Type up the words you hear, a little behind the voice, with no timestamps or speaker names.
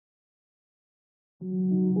Hi,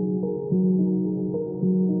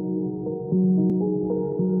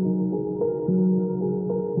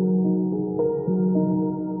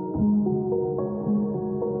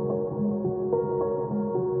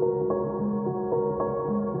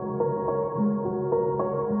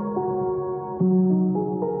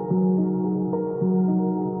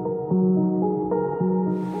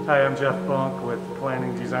 I'm Jeff Bonk with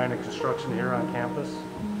Planning, Design, and Construction here on campus,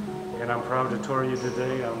 and I'm proud to tour you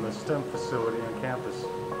today on the STEM facility on campus.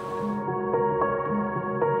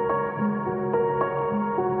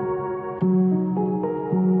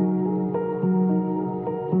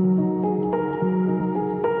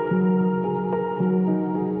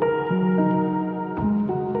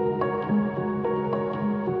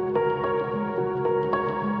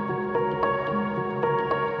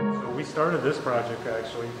 We started this project,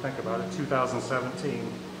 actually, think about it,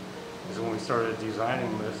 2017 is when we started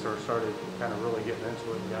designing this, or started kind of really getting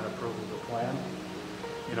into it and got approval of the plan.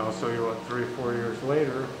 You know, so you're what, 3 or 4 years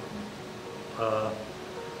later,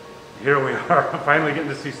 here we are finally getting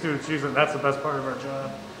to see students use it, and that's the best part of our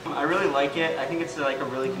job. I really like it. I think it's like a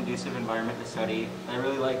really conducive environment to study. I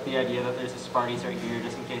really like the idea that there's a Sparties right here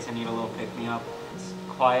just in case I need a little pick-me-up. It's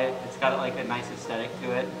quiet, it's got like a nice aesthetic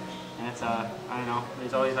to it, and it's I don't know,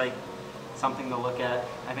 there's always like something to look at.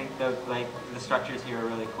 I think the structures here are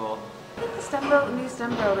really cool. The new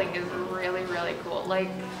STEM building is really, really cool. Like,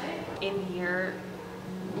 in here,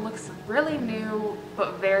 looks really new,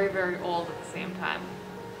 but very, very old at the same time.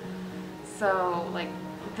 So, like,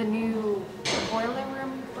 the new boiler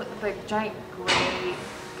room, the giant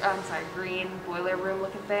green boiler room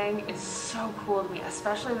looking thing is so cool to me,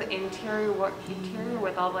 especially the interior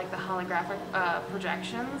with all like the holographic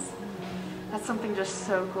projections. That's something just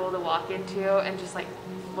so cool to walk into and just like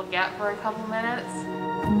look at for a couple minutes.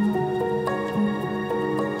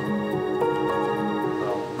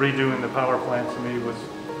 Redoing the power plant to me was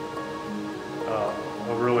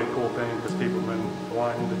a really cool thing, because people have been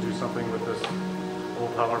wanting to do something with this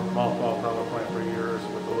old mothball power plant for years,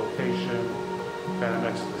 with the location kind of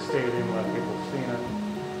next to the stadium. A lot of people have seen it.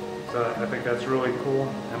 So I think that's really cool,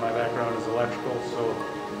 and my background is electrical, so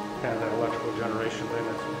kind of that electrical generation thing,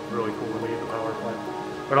 that's really cool to me, the power plant.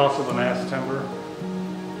 But also the mass timber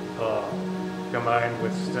combined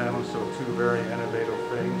with STEM, so two very innovative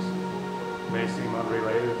things. May seem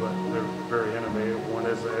unrelated, but they're very innovative. One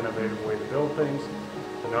is an innovative way to build things,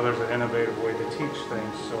 another is an innovative way to teach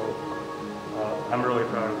things, so I'm really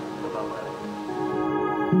proud about that.